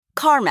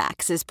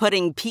CarMax is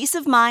putting peace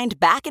of mind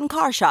back in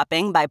car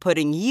shopping by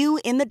putting you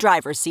in the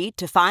driver's seat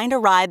to find a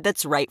ride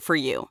that's right for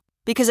you.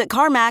 Because at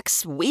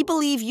CarMax, we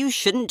believe you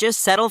shouldn't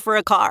just settle for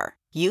a car.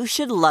 You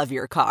should love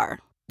your car.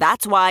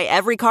 That's why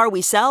every car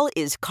we sell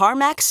is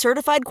CarMax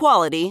certified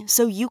quality,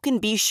 so you can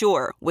be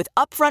sure with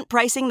upfront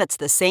pricing that's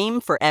the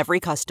same for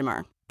every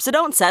customer. So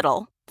don't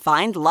settle.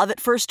 Find love at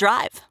first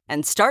drive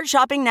and start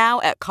shopping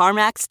now at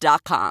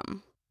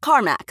CarMax.com.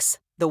 CarMax,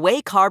 the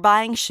way car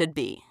buying should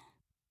be.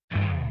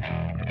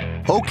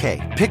 Okay,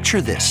 picture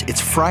this.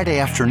 It's Friday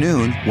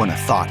afternoon when a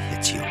thought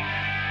hits you.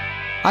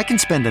 I can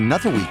spend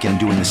another weekend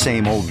doing the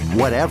same old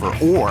whatever,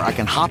 or I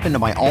can hop into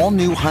my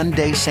all-new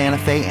Hyundai Santa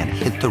Fe and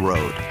hit the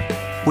road.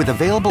 With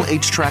available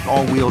H-Track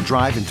all-wheel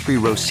drive and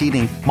 3-row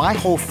seating, my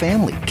whole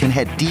family can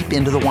head deep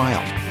into the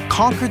wild.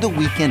 Conquer the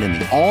weekend in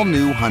the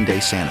all-new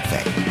Hyundai Santa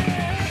Fe.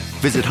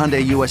 Visit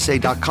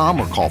HyundaiUSA.com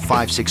or call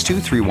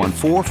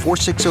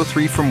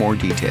 562-314-4603 for more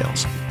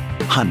details.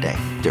 Hyundai,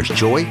 there's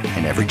joy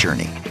in every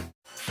journey.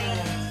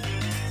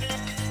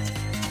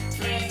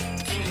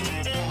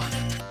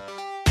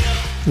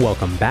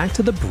 Welcome back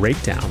to The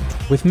Breakdown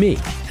with me,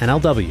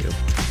 NLW.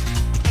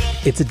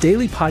 It's a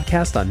daily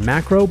podcast on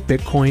macro,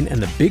 Bitcoin,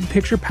 and the big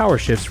picture power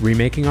shifts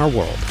remaking our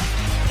world.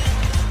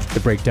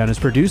 The Breakdown is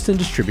produced and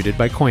distributed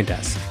by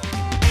CoinDesk.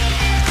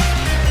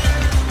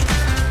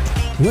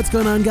 What's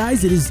going on,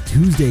 guys? It is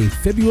Tuesday,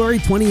 February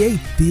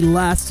 28th, the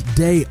last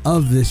day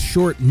of this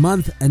short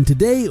month, and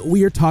today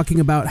we are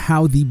talking about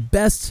how the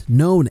best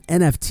known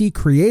NFT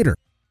creator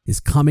is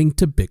coming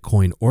to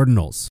Bitcoin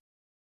Ordinals.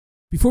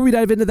 Before we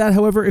dive into that,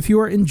 however, if you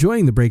are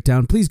enjoying The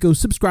Breakdown, please go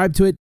subscribe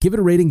to it, give it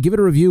a rating, give it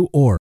a review,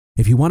 or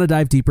if you want to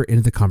dive deeper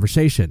into the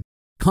conversation,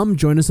 come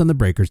join us on the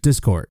Breakers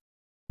Discord.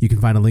 You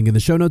can find a link in the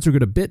show notes or go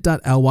to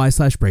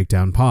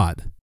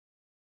bit.ly/breakdownpod.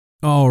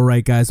 All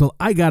right, guys. Well,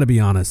 I gotta be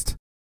honest.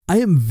 I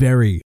am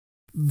very,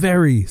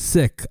 very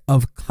sick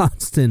of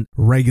constant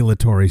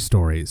regulatory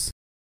stories.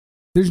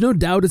 There's no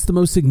doubt it's the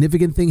most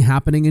significant thing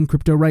happening in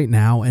crypto right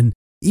now, and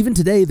even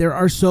today there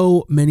are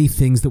so many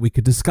things that we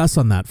could discuss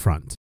on that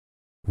front.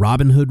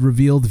 Robinhood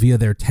revealed via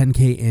their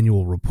 10K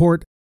annual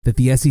report that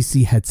the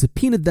SEC had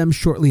subpoenaed them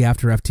shortly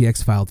after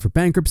FTX filed for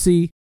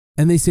bankruptcy,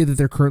 and they say that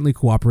they're currently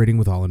cooperating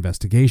with all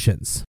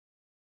investigations.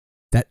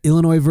 That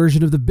Illinois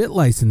version of the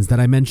BitLicense that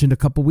I mentioned a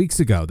couple weeks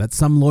ago, that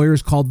some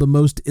lawyers called the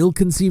most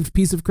ill-conceived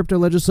piece of crypto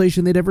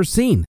legislation they'd ever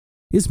seen,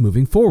 is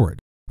moving forward,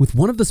 with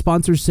one of the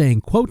sponsors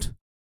saying, quote,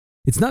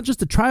 "It's not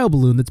just a trial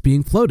balloon that's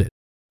being floated.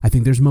 I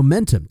think there's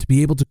momentum to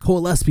be able to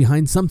coalesce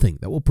behind something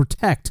that will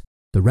protect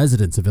the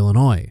residents of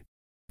Illinois."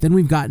 Then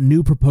we've got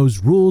new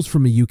proposed rules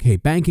from a UK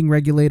banking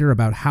regulator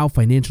about how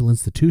financial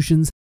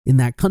institutions in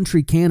that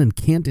country can and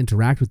can't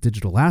interact with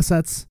digital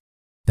assets.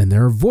 Then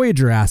there are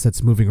Voyager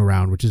assets moving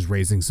around, which is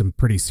raising some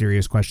pretty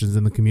serious questions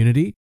in the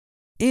community.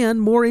 And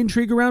more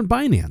intrigue around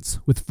Binance,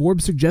 with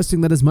Forbes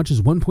suggesting that as much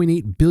as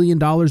 $1.8 billion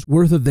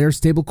worth of their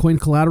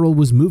stablecoin collateral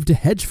was moved to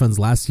hedge funds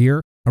last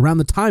year around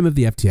the time of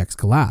the FTX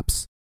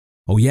collapse.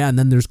 Oh yeah, and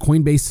then there's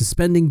Coinbase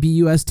suspending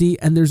BUSD,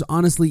 and there's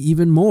honestly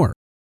even more.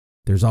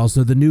 There's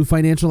also the new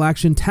Financial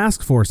Action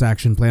Task Force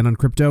action plan on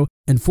crypto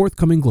and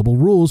forthcoming global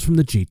rules from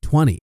the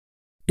G20.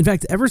 In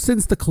fact, ever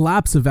since the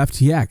collapse of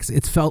FTX,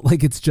 it's felt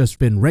like it's just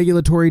been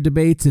regulatory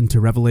debates into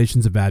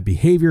revelations of bad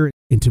behavior,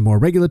 into more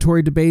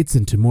regulatory debates,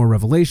 into more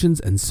revelations,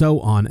 and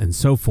so on and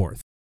so forth.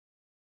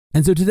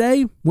 And so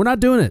today, we're not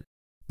doing it.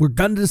 We're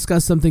going to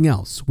discuss something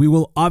else. We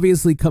will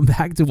obviously come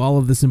back to all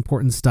of this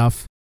important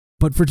stuff.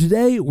 But for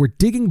today, we're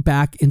digging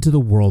back into the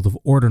world of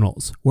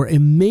Ordinals, where a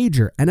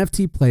major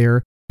NFT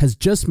player has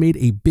just made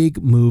a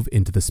big move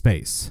into the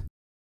space.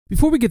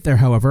 Before we get there,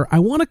 however, I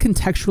want to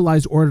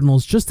contextualize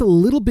Ordinals just a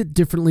little bit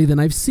differently than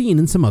I've seen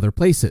in some other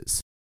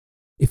places.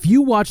 If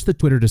you watch the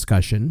Twitter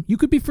discussion, you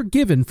could be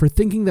forgiven for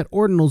thinking that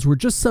Ordinals were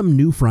just some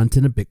new front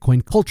in a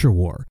Bitcoin culture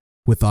war,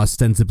 with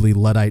ostensibly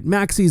Luddite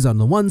maxis on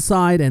the one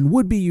side and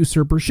would-be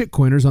usurper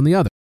shitcoiners on the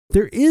other.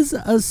 There is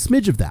a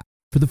smidge of that.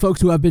 For the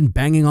folks who have been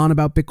banging on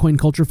about Bitcoin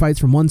culture fights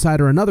from one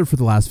side or another for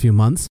the last few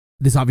months,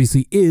 this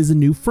obviously is a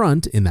new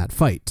front in that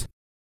fight.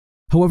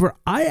 However,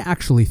 I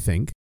actually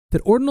think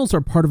that Ordinals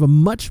are part of a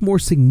much more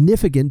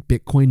significant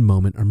Bitcoin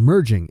moment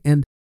emerging,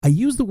 and I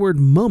use the word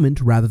moment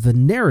rather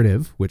than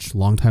narrative, which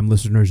longtime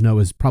listeners know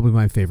is probably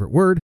my favorite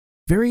word,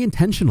 very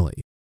intentionally.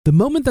 The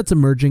moment that's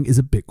emerging is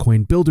a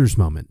Bitcoin builders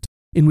moment,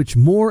 in which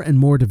more and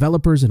more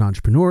developers and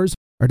entrepreneurs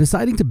are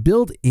deciding to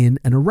build in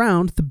and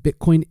around the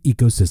Bitcoin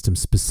ecosystem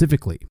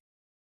specifically.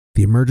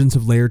 The emergence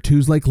of layer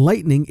 2s like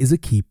Lightning is a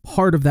key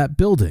part of that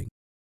building.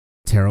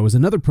 Taro is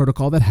another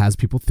protocol that has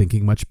people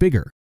thinking much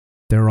bigger.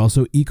 There are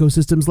also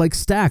ecosystems like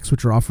Stacks,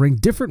 which are offering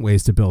different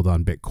ways to build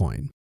on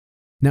Bitcoin.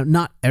 Now,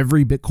 not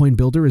every Bitcoin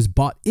builder is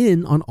bought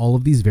in on all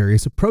of these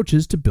various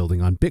approaches to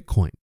building on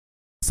Bitcoin.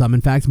 Some,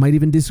 in fact, might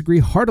even disagree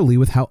heartily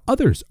with how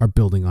others are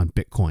building on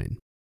Bitcoin.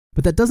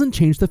 But that doesn't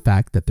change the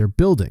fact that they're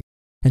building.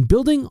 And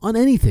building on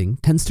anything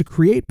tends to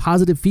create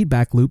positive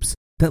feedback loops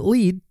that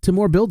lead to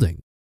more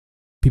building.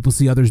 People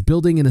see others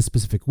building in a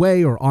specific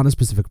way or on a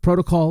specific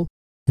protocol,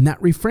 and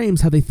that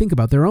reframes how they think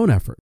about their own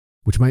effort,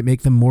 which might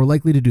make them more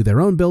likely to do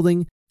their own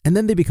building And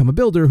then they become a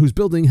builder whose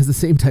building has the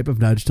same type of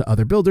nudge to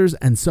other builders,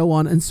 and so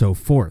on and so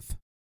forth.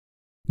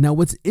 Now,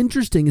 what's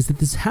interesting is that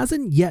this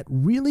hasn't yet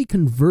really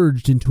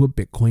converged into a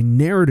Bitcoin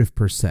narrative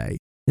per se,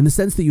 in the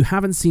sense that you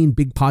haven't seen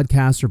big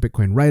podcasts or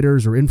Bitcoin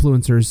writers or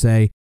influencers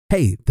say,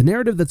 hey, the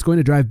narrative that's going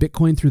to drive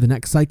Bitcoin through the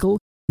next cycle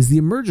is the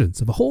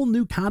emergence of a whole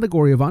new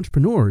category of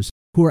entrepreneurs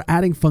who are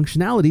adding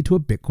functionality to a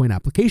Bitcoin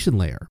application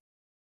layer.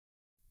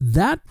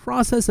 That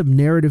process of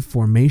narrative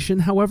formation,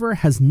 however,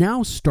 has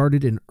now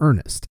started in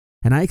earnest,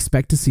 and I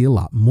expect to see a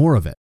lot more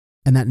of it.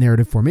 And that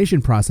narrative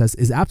formation process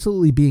is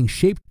absolutely being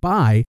shaped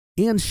by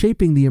and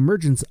shaping the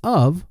emergence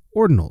of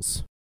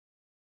Ordinals.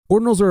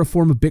 Ordinals are a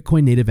form of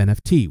Bitcoin native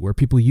NFT, where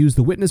people use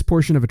the witness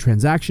portion of a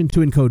transaction to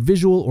encode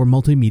visual or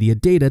multimedia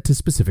data to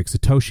specific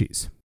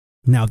Satoshis.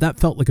 Now, if that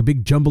felt like a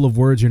big jumble of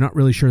words you're not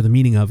really sure the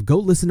meaning of, go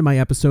listen to my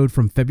episode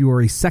from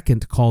February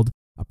 2nd called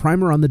A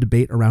Primer on the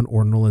Debate Around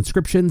Ordinal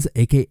Inscriptions,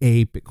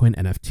 aka Bitcoin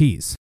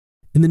NFTs.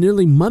 In the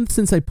nearly month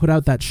since I put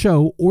out that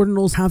show,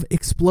 Ordinals have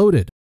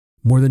exploded.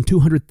 More than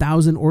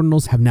 200,000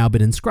 Ordinals have now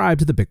been inscribed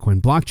to the Bitcoin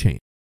blockchain.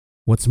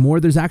 What's more,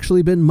 there's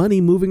actually been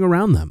money moving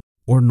around them.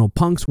 Ordinal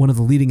Punks, one of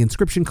the leading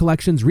inscription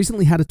collections,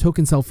 recently had a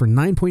token sell for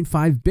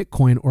 9.5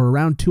 Bitcoin or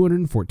around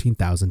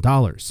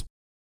 $214,000.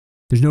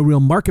 There's no real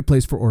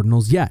marketplace for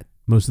Ordinals yet.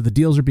 Most of the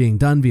deals are being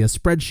done via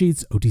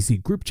spreadsheets,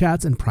 OTC group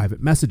chats, and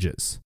private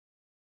messages.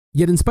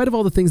 Yet in spite of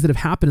all the things that have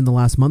happened in the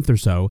last month or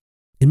so,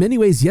 in many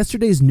ways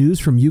yesterday's news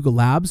from Yuga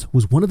Labs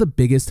was one of the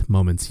biggest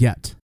moments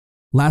yet.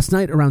 Last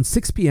night around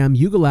 6 p.m.,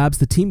 Yuga Labs,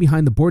 the team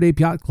behind the Bored Ape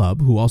Yacht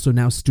Club, who also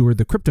now steward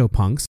the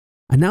CryptoPunks,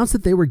 announced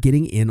that they were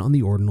getting in on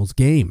the Ordinals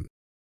game.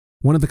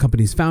 One of the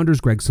company's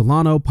founders, Greg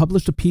Solano,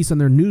 published a piece on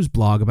their news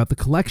blog about the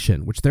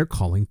collection, which they're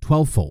calling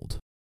 12-fold.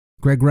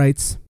 Greg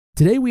writes,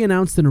 "Today we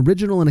announced an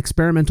original and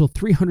experimental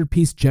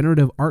 300-piece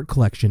generative art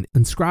collection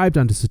inscribed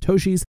onto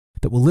Satoshis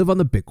that will live on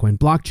the Bitcoin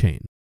blockchain,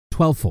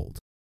 12-fold.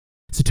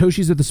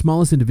 Satoshis are the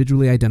smallest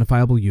individually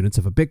identifiable units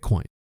of a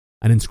Bitcoin.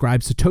 An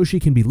inscribed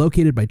Satoshi can be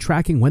located by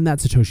tracking when that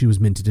Satoshi was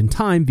minted in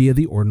time via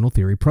the Ordinal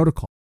Theory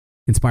protocol.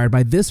 Inspired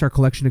by this, our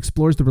collection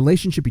explores the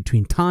relationship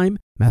between time,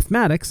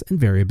 mathematics, and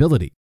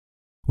variability.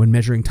 When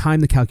measuring time,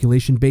 the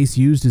calculation base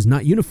used is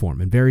not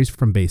uniform and varies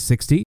from base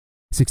 60,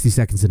 60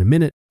 seconds in a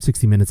minute,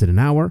 60 minutes in an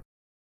hour,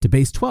 to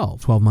base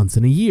 12, 12 months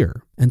in a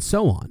year, and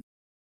so on.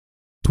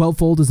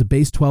 12-fold is a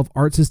base 12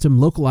 art system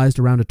localized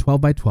around a 12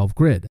 by 12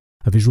 grid,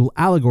 a visual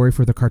allegory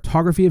for the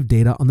cartography of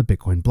data on the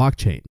Bitcoin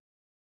blockchain.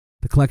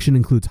 The collection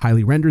includes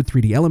highly rendered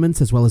 3D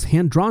elements as well as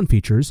hand-drawn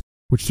features,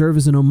 which serve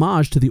as an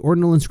homage to the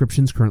ordinal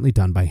inscriptions currently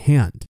done by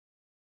hand.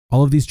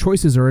 All of these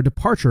choices are a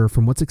departure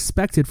from what's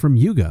expected from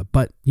Yuga,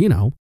 but,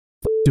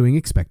 doing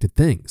expected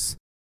things.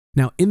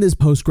 Now, in this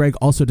post, Greg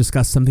also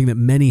discussed something that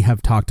many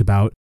have talked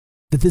about,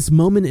 that this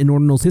moment in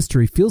Ordinals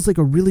history feels like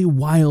a really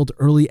wild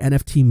early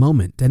NFT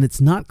moment, and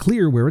it's not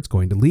clear where it's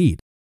going to lead.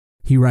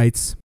 He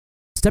writes,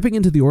 "Stepping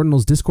into the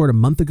Ordinals Discord a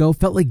month ago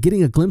felt like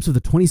getting a glimpse of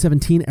the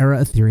 2017 era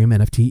Ethereum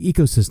NFT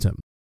ecosystem.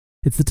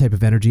 It's the type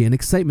of energy and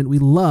excitement we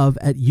love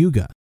at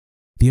Yuga.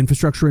 The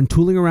infrastructure and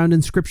tooling around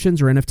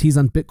inscriptions or NFTs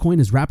on Bitcoin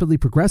is rapidly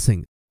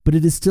progressing, but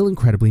it is still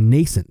incredibly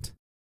nascent.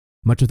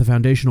 Much of the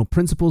foundational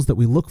principles that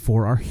we look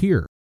for are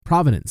here: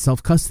 provenance,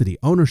 self-custody,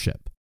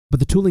 ownership. But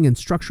the tooling and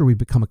structure we've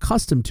become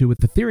accustomed to with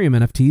Ethereum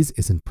NFTs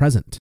isn't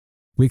present.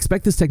 We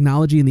expect this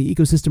technology and the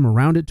ecosystem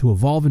around it to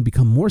evolve and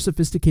become more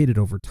sophisticated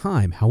over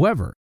time.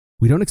 However,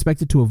 we don't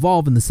expect it to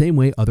evolve in the same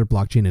way other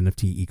blockchain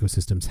NFT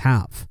ecosystems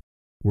have.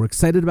 We're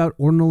excited about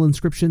ordinal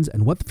inscriptions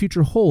and what the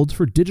future holds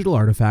for digital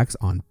artifacts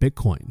on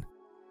Bitcoin."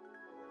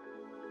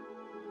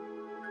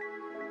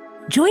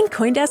 Join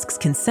CoinDesk's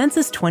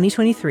Consensus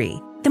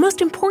 2023, the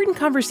most important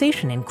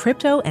conversation in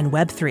crypto and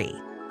Web3,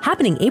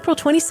 happening April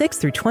 26th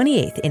through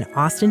 28th in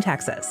Austin,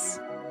 Texas.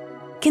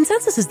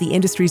 Consensus is the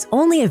industry's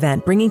only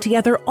event bringing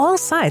together all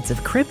sides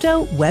of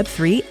crypto,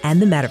 Web3,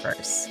 and the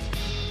metaverse.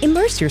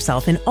 Immerse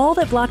yourself in all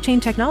that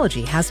blockchain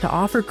technology has to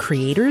offer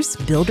creators,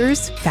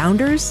 builders,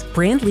 founders,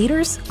 brand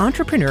leaders,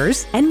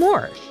 entrepreneurs, and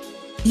more.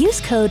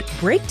 Use code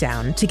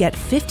BREAKDOWN to get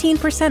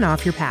 15%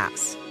 off your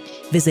pass.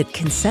 Visit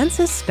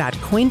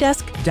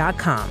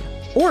consensus.coindesk.com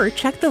or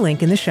check the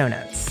link in the show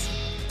notes.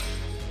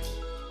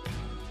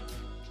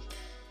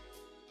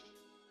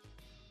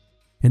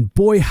 And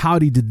boy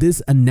howdy did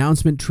this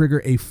announcement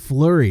trigger a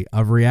flurry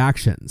of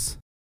reactions.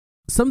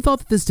 Some thought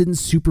that this didn't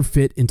super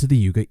fit into the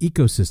Yuga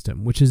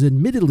ecosystem, which has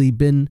admittedly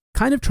been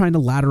kind of trying to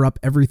ladder up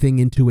everything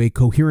into a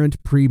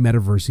coherent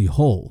pre-metaversy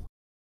whole.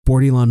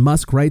 Bored Elon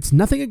Musk writes,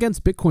 "Nothing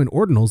against Bitcoin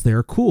ordinals, they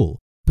are cool,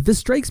 but this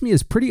strikes me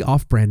as pretty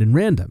off-brand and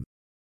random.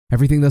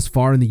 Everything thus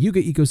far in the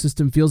Yuga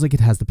ecosystem feels like it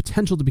has the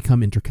potential to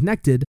become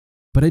interconnected,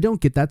 but I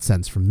don't get that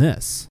sense from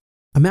this.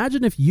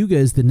 Imagine if Yuga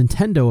is the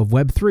Nintendo of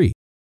Web3.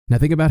 Now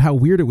think about how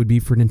weird it would be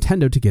for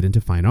Nintendo to get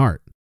into fine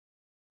art."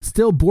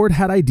 Still, Bored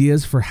had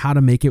ideas for how to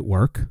make it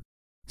work,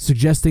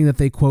 suggesting that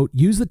they, quote,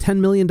 "use the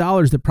 $10 million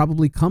that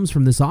probably comes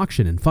from this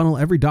auction and funnel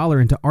every dollar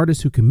into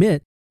artists who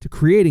commit to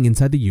creating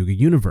inside the Yuga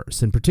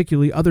universe, and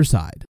particularly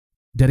Otherside.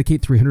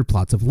 Dedicate 300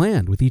 plots of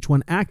land, with each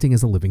one acting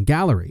as a living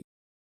gallery.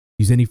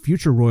 Use any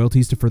future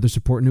royalties to further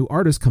support new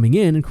artists coming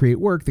in and create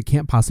work that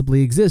can't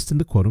possibly exist in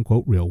the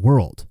quote-unquote real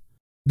world.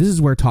 This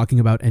is where talking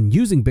about and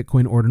using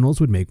Bitcoin ordinals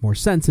would make more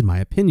sense in my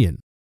opinion.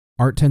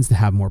 Art tends to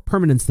have more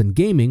permanence than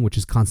gaming, which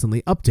is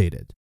constantly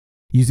updated.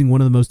 Using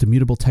one of the most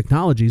immutable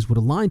technologies would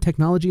align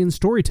technology and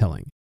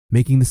storytelling,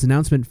 making this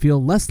announcement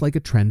feel less like a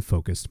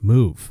trend-focused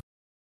move.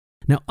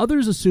 Now,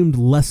 others assumed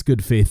less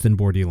good faith than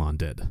Ordinals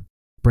did.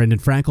 Brandon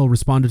Frankel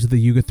responded to the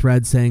Yuga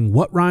thread saying,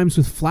 "What rhymes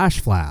with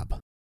flash flab?"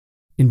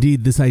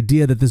 Indeed, this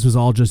idea that this was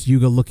all just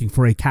Yuga looking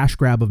for a cash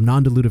grab of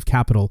non-dilutive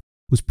capital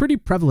was pretty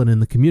prevalent in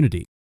the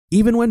community,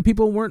 even when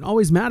people weren't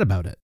always mad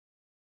about it.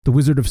 The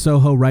Wizard of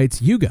Soho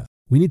writes, "Yuga,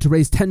 we need to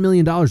raise $10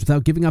 million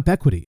without giving up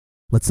equity.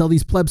 Let's sell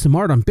these plebs some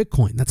art on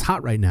Bitcoin. That's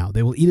hot right now.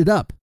 They will eat it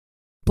up.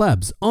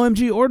 Plebs,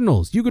 OMG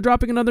Ordinals, Yuga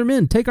dropping another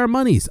mint. Take our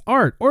monies.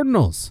 Art,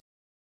 Ordinals."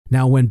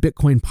 Now, when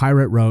Bitcoin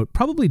Pirate wrote,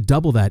 "Probably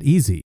double that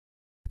easy."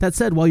 That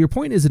said, while your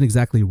point isn't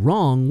exactly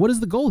wrong, what is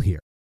the goal here?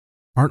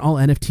 Aren't all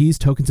NFTs,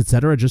 tokens,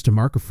 etc. just a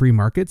mark of free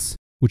markets,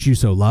 which you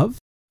so love?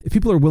 If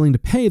people are willing to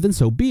pay, then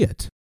so be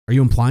it. Are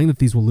you implying that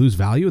these will lose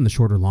value in the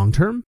short or long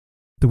term?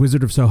 The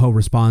Wizard of Soho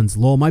responds,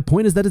 "Lol, my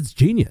point is that it's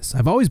genius.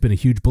 I've always been a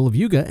huge bull of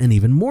Yuga, and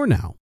even more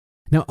now."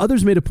 Now,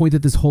 others made a point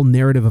that this whole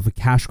narrative of a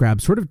cash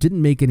grab sort of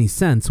didn't make any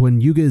sense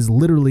when Yuga is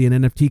literally an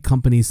NFT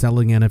company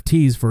selling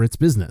NFTs for its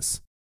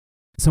business.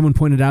 Someone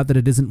pointed out that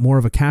it isn't more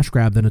of a cash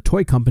grab than a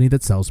toy company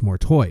that sells more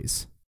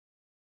toys.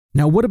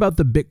 Now, what about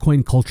the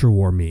Bitcoin culture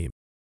war meme?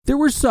 There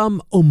were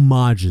some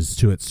homages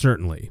to it,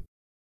 certainly.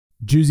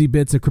 Juicy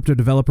Bits, a crypto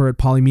developer at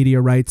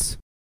Polymedia, writes,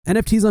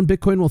 "NFTs on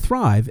Bitcoin will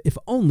thrive, if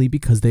only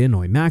because they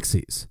annoy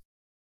maxis."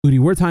 Udi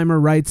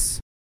Wertheimer writes,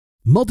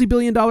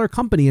 "Multi-billion-dollar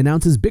company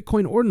announces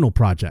Bitcoin ordinal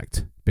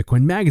project.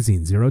 Bitcoin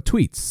Magazine, 0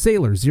 tweets.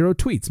 Sailor, 0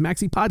 tweets.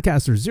 Maxi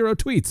Podcasters, 0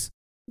 tweets.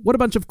 What a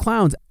bunch of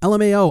clowns.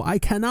 LMAO, I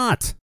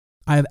cannot.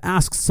 I have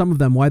asked some of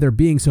them why they're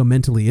being so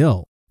mentally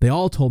ill. They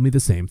all told me the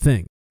same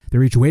thing.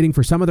 They're each waiting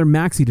for some other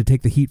maxi to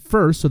take the heat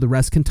first so the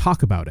rest can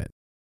talk about it.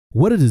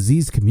 What a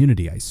diseased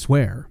community, I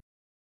swear."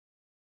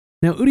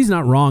 Now, Udi's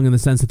not wrong in the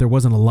sense that there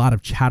wasn't a lot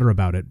of chatter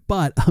about it,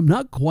 but I'm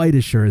not quite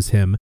as sure as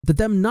him that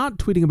them not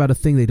tweeting about a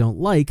thing they don't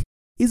like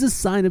is a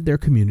sign of their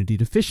community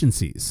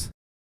deficiencies.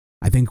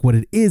 I think what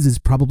it is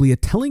probably a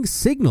telling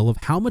signal of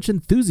how much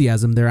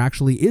enthusiasm there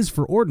actually is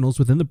for ordinals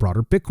within the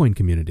broader Bitcoin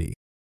community.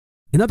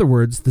 In other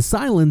words, the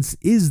silence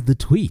is the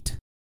tweet.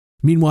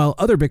 Meanwhile,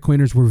 other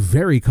Bitcoiners were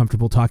very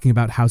comfortable talking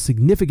about how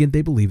significant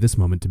they believe this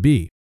moment to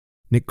be.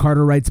 Nick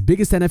Carter writes,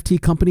 "Biggest NFT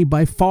company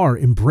by far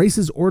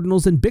embraces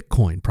ordinals and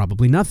Bitcoin,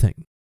 probably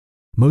nothing.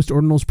 Most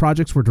ordinals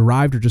projects were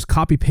derived or just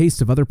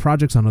copy-paste of other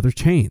projects on other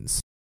chains.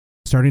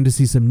 Starting to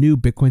see some new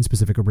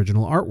Bitcoin-specific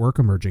original artwork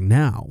emerging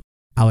now."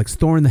 Alex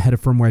Thorne, the head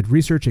of firm-wide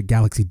research at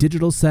Galaxy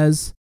Digital,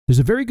 says, "There's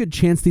a very good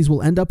chance these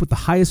will end up with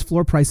the highest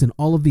floor price in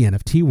all of the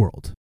NFT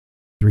world.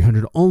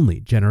 300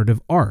 only,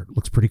 generative art.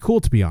 Looks pretty cool,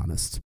 to be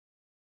honest.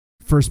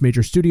 First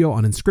major studio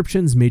on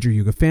inscriptions, major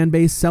Yuga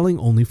fanbase, selling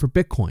only for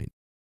Bitcoin.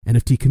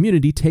 NFT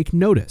community take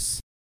notice.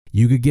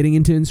 Yuga getting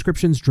into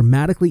inscriptions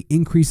dramatically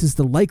increases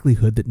the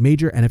likelihood that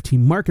major NFT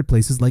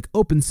marketplaces like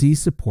OpenSea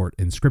support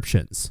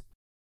inscriptions."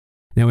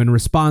 Now, in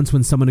response,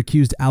 when someone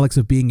accused Alex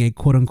of being a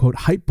quote-unquote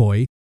hype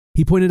boy,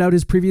 he pointed out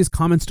his previous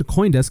comments to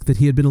CoinDesk that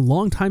he had been a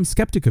long-time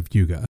skeptic of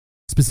Yuga,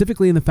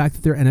 specifically in the fact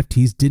that their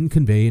NFTs didn't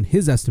convey, in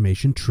his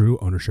estimation, true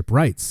ownership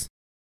rights.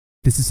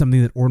 This is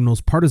something that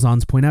Ordinals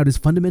partisans point out is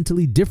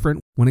fundamentally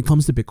different when it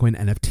comes to Bitcoin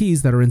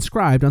NFTs that are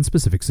inscribed on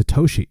specific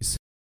Satoshis.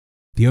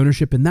 The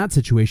ownership in that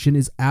situation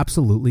is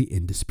absolutely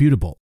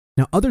indisputable.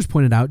 Now, others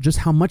pointed out just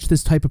how much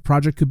this type of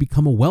project could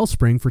become a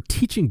wellspring for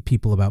teaching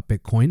people about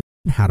Bitcoin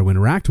and how to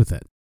interact with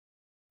it.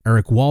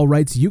 Eric Wall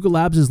writes, "Yuga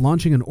Labs is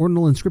launching an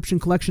ordinal inscription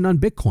collection on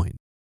Bitcoin.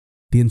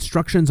 The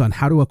instructions on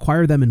how to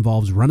acquire them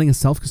involves running a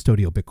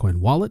self-custodial Bitcoin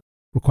wallet,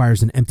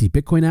 requires an empty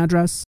Bitcoin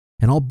address,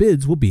 and all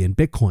bids will be in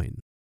Bitcoin.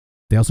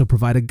 They also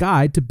provide a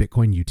guide to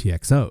Bitcoin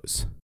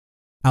UTXOs."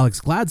 Alex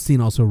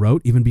Gladstein also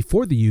wrote, even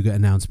before the Yuga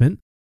announcement,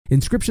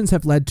 "Inscriptions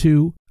have led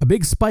to a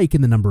big spike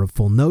in the number of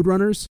full node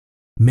runners,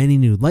 many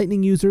new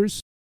Lightning users,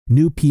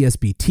 new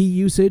PSBT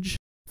usage,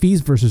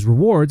 fees versus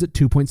rewards at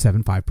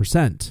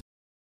 2.75%.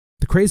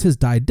 The craze has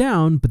died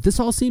down, but this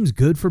all seems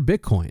good for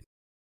Bitcoin."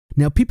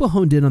 Now, people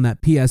honed in on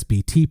that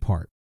PSBT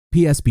part.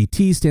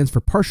 PSBT stands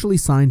for Partially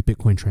Signed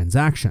Bitcoin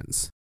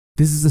Transactions.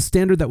 This is a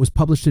standard that was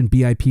published in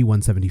BIP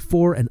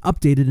 174 and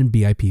updated in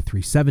BIP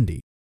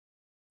 370.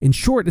 In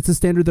short, it's a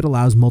standard that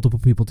allows multiple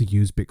people to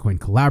use Bitcoin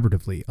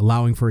collaboratively,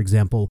 allowing, for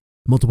example,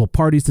 multiple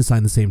parties to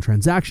sign the same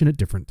transaction at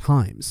different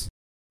times.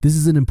 This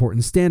is an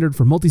important standard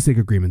for multisig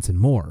agreements and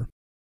more.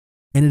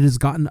 And it has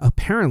gotten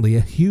apparently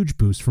a huge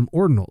boost from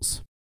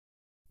ordinals.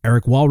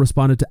 Eric Wall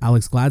responded to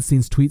Alex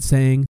Gladstein's tweet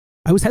saying,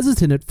 "I was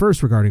hesitant at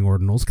first regarding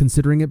ordinals,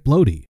 considering it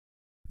bloaty.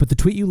 But the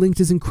tweet you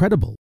linked is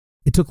incredible.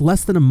 It took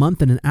less than a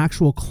month and an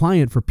actual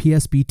client for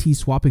PSBT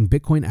swapping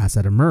Bitcoin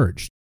asset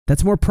emerged.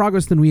 That's more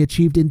progress than we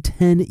achieved in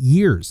 10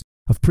 years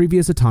of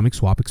previous atomic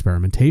swap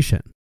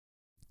experimentation."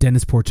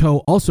 Dennis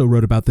Porteau also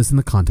wrote about this in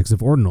the context of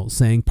ordinals,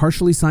 saying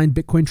partially signed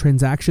Bitcoin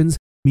transactions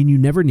mean you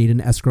never need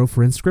an escrow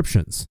for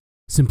inscriptions.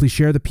 Simply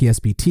share the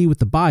PSBT with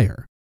the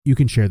buyer. You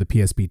can share the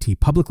PSBT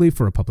publicly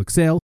for a public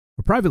sale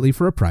or privately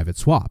for a private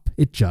swap.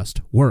 It just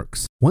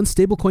works. Once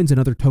stablecoins and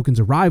other tokens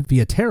arrive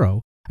via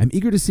Taro, I'm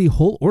eager to see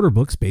whole order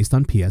books based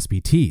on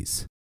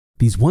PSBTs.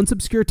 These once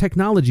obscure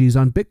technologies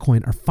on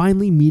Bitcoin are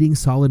finally meeting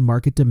solid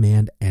market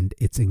demand, and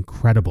it's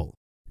incredible.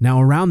 Now,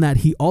 around that,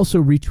 he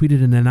also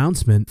retweeted an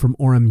announcement from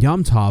Orem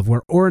Yomtov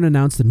where Oren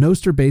announced the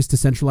Nostr-based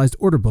decentralized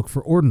order book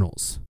for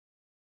Ordinals.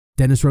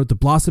 Dennis wrote, "The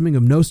blossoming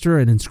of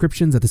Nostr and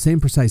inscriptions at the same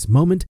precise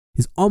moment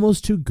is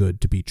almost too good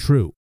to be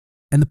true."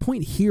 And the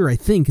point here, I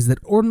think, is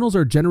that Ordinals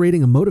are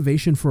generating a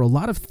motivation for a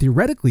lot of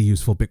theoretically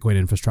useful Bitcoin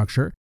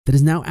infrastructure that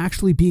is now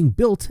actually being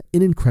built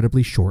in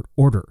incredibly short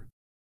order.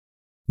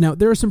 Now,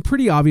 there are some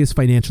pretty obvious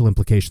financial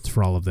implications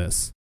for all of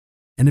this.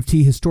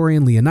 NFT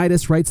historian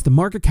Leonidas writes, "The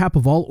market cap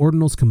of all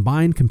Ordinals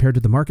combined compared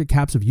to the market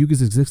caps of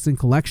Yuga's existing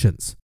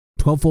collections.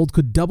 12-fold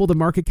could double the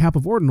market cap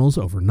of Ordinals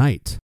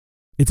overnight."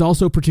 It's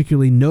also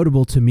particularly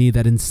notable to me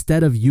that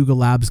instead of Yuga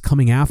Labs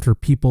coming after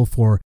people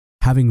for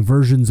having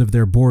versions of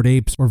their Bored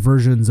Apes or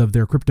versions of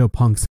their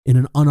CryptoPunks in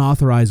an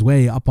unauthorized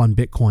way up on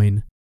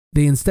Bitcoin,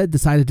 they instead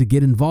decided to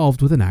get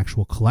involved with an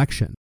actual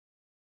collection.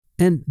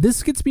 And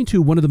this gets me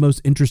to one of the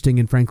most interesting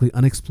and frankly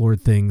unexplored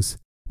things,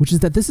 which is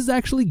that this is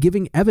actually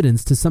giving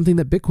evidence to something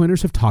that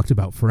Bitcoiners have talked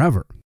about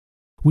forever,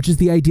 which is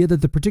the idea that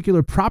the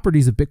particular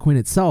properties of Bitcoin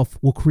itself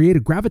will create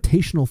a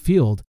gravitational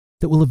field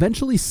that will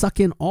eventually suck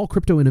in all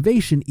crypto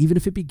innovation even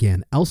if it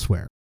began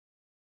elsewhere.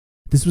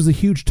 This was a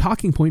huge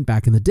talking point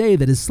back in the day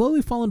that has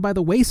slowly fallen by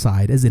the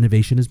wayside as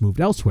innovation has moved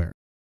elsewhere.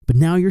 But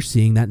now you're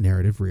seeing that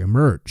narrative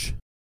reemerge.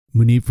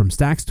 Munib from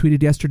Stacks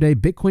tweeted yesterday,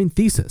 "Bitcoin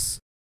thesis.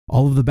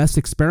 All of the best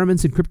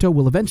experiments in crypto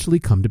will eventually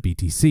come to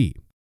BTC.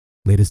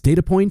 Latest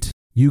data point,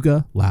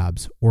 Yuga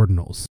Labs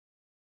Ordinals."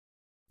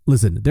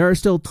 Listen, there are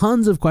still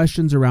tons of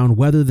questions around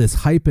whether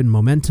this hype and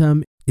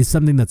momentum is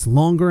something that's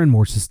longer and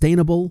more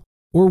sustainable,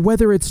 or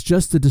whether it's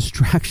just a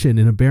distraction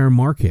in a bear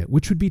market,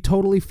 which would be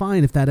totally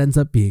fine if that ends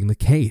up being the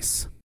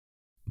case.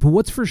 But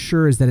what's for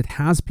sure is that it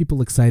has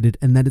people excited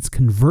and that it's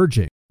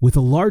converging with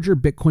a larger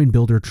Bitcoin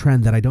builder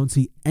trend that I don't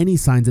see any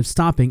signs of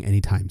stopping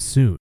anytime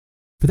soon.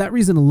 For that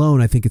reason alone,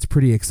 I think it's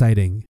pretty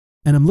exciting,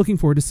 and I'm looking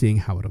forward to seeing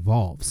how it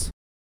evolves.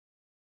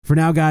 For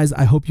now, guys,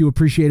 I hope you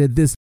appreciated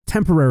this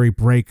temporary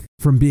break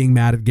from being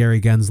mad at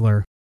Gary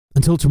Gensler.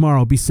 Until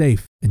tomorrow, be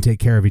safe and take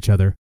care of each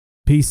other.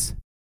 Peace.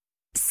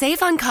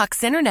 Save on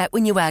Cox Internet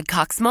when you add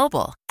Cox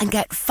Mobile and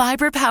get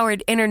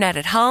fiber-powered internet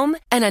at home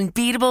and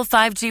unbeatable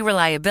 5G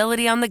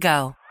reliability on the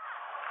go.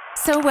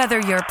 So whether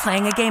you're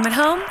playing a game at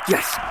home,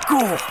 yes,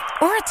 goal,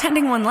 or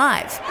attending one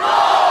live,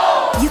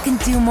 you can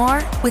do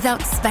more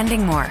without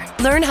spending more.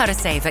 Learn how to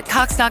save at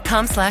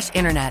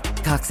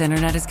cox.com/internet. Cox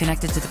Internet is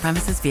connected to the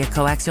premises via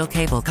coaxial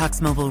cable.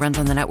 Cox Mobile runs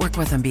on the network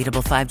with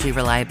unbeatable 5G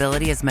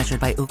reliability as measured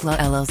by Ookla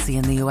LLC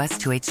in the U.S.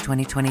 to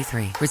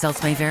H2023.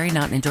 Results may vary,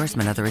 not an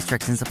endorsement. Other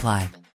restrictions apply.